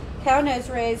cow-nosed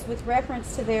rays with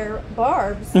reference to their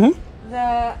barbs.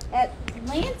 The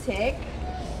Atlantic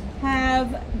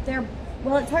have their,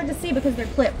 well, it's hard to see because they're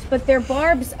clipped, but their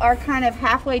barbs are kind of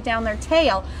halfway down their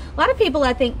tail. A lot of people,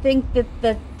 I think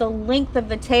that the length of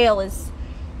the tail is,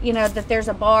 you know, that there's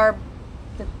a barb,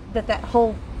 that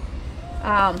whole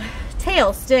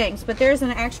tail stings, but there's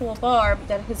an actual barb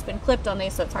that has been clipped on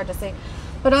these, so it's hard to see.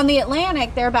 But on the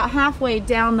Atlantic, they're about halfway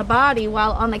down the body,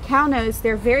 while on the cow nose,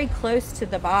 they're very close to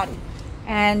the body.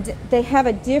 And they have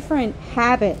a different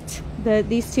habit.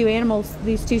 These two animals,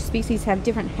 these two species have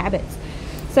different habits.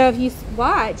 So if you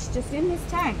watch, just in this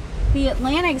tank, the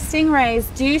Atlantic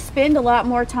stingrays do spend a lot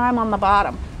more time on the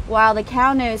bottom, while the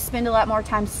cow nose spend a lot more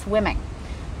time swimming.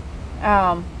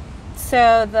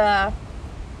 So the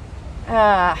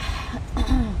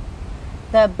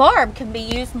barb can be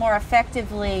used more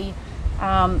effectively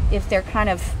if they're kind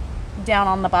of down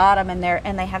on the bottom and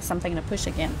they have something to push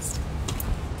against.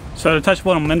 So to touch on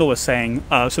what Mendel was saying,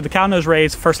 so the cow-nosed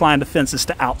rays' first line of defense is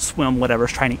to outswim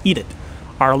whatever's trying to eat it.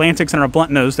 Our Atlantics and our blunt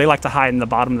nose, they like to hide in the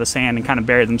bottom of the sand and kind of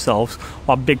bury themselves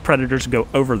while big predators go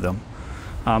over them.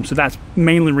 So that's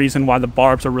mainly the reason why the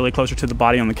barbs are really closer to the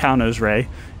body on the cow-nosed ray,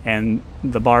 and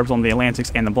the barbs on the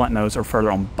Atlantics and the blunt nose are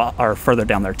further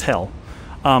down their tail.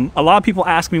 A lot of people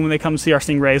ask me when they come to see our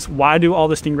stingrays, why do all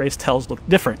the stingrays' tails look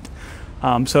different?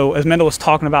 So as Mendel was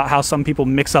talking about how some people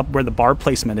mix up where the barb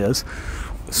placement is,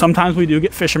 sometimes we do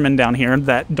get fishermen down here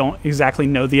that don't exactly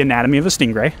know the anatomy of a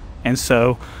stingray, and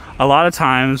so a lot of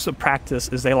times the practice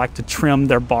is they like to trim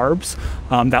their barbs,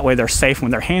 that way they're safe when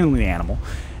they're handling the animal.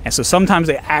 And so sometimes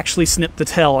they actually snip the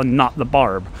tail and not the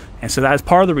barb. And so that is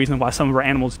part of the reason why some of our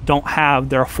animals don't have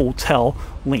their full tail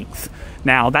length.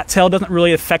 Now, that tail doesn't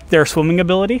really affect their swimming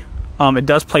ability. It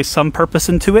does play some purpose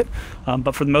into it,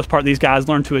 but for the most part, these guys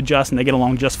learn to adjust and they get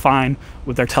along just fine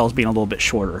with their tails being a little bit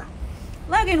shorter.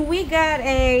 Logan, we got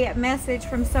a message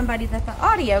from somebody that the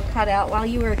audio cut out while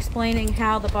you were explaining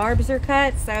how the barbs are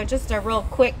cut. So just a real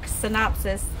quick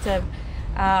synopsis to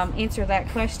answer that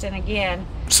question again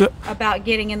about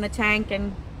getting in the tank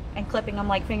and and clipping them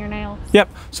like fingernails? Yep.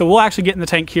 So we'll actually get in the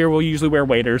tank here. We'll usually wear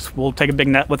waders. We'll take a big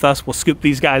net with us. We'll scoop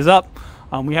these guys up.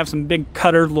 We have some big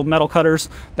cutters, little metal cutters,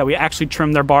 that we actually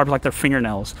trim their barbs like their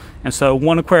fingernails. And so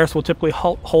one aquarist will typically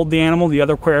hold the animal. The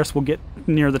other aquarist will get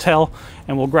near the tail,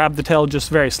 and we'll grab the tail just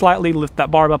very slightly, lift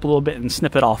that barb up a little bit, and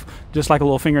snip it off, just like a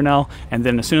little fingernail. And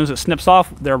then as soon as it snips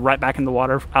off, they're right back in the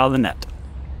water out of the net.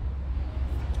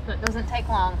 So it doesn't take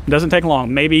long. It doesn't take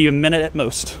long, maybe a minute at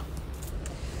most.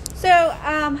 So,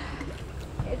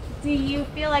 do you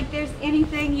feel like there's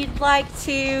anything you'd like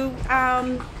to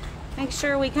make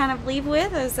sure we kind of leave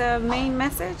with as a main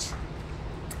message?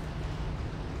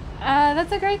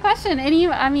 That's a great question.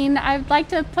 I'd like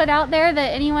to put out there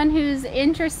that anyone who's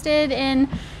interested in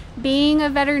being a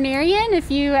veterinarian,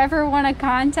 if you ever want to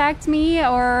contact me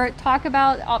or talk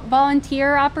about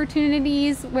volunteer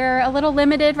opportunities, we're a little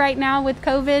limited right now with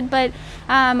COVID, but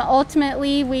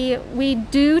ultimately we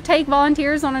do take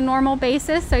volunteers on a normal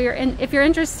basis. So if you're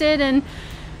interested in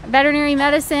veterinary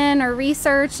medicine or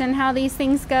research and how these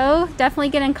things go, definitely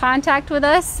get in contact with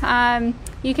us.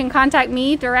 You can contact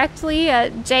me directly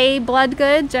at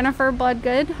Bloodgood, Jennifer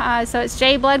Bloodgood. So it's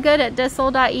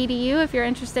jbloodgood@dissel.edu if you're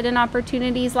interested in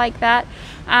opportunities like that.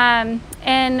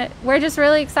 And we're just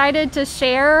really excited to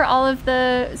share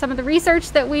some of the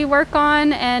research that we work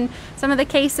on and some of the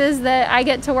cases that I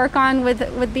get to work on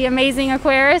with the amazing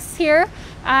aquarists here.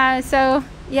 So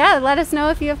yeah, let us know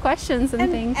if you have questions and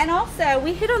things. And also,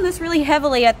 we hit on this really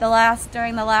heavily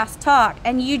during the last talk,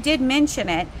 and you did mention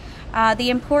it. The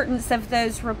importance of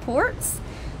those reports.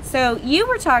 So you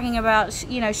were talking about,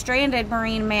 stranded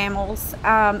marine mammals,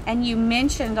 and you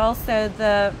mentioned also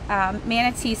the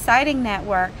manatee sighting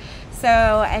network. So,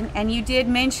 and you did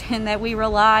mention that we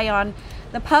rely on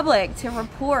the public to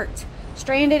report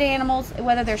stranded animals,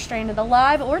 whether they're stranded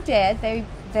alive or dead.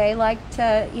 They like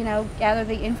to, gather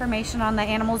the information on the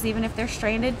animals, even if they're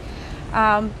stranded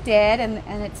dead, and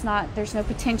there's no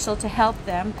potential to help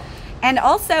them. And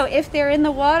also, if they're in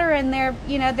the water and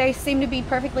they seem to be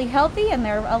perfectly healthy and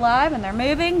they're alive and they're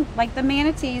moving, like the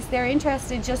manatees, they're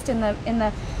interested just in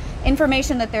the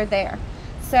information that they're there.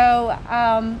 So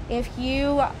if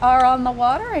you are on the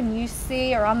water and you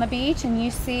see, or on the beach and you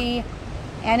see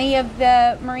any of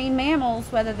the marine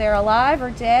mammals, whether they're alive or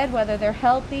dead, whether they're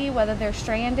healthy, whether they're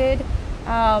stranded,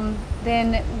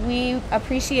 then we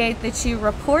appreciate that you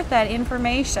report that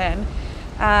information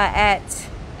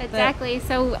Exactly.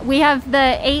 So we have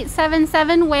the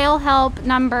 877 whale help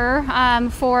number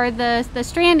for the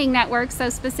stranding network.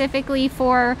 So specifically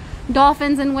for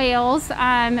dolphins and whales,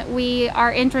 we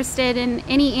are interested in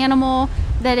any animal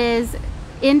that is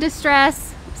in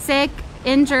distress, sick,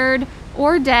 injured,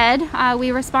 or dead.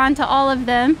 We respond to all of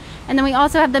them. And then we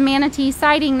also have the manatee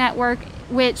sighting network,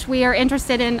 which we are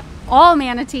interested in all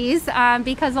manatees,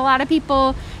 because a lot of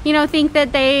people think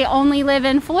that they only live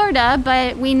in Florida,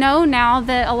 but we know now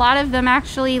that a lot of them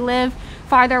actually live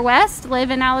farther west, live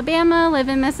in Alabama, live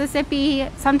in Mississippi,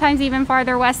 sometimes even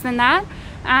farther west than that.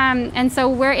 And so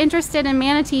we're interested in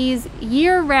manatees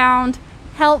year-round,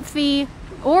 healthy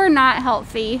or not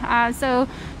healthy. So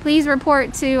please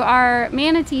report to our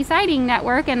manatee sighting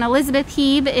network, and Elizabeth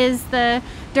Heeb is the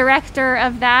director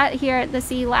of that here at the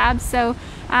Sea Lab. So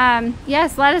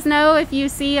yes, let us know if you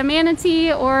see a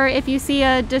manatee or if you see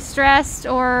a distressed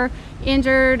or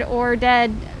injured or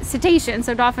dead cetacean,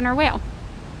 so dolphin or whale.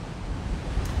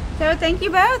 So thank you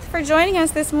both for joining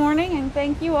us this morning, and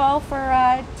thank you all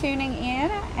for tuning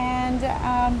in, and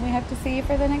we hope to see you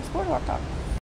for the next Boardwalk Talk.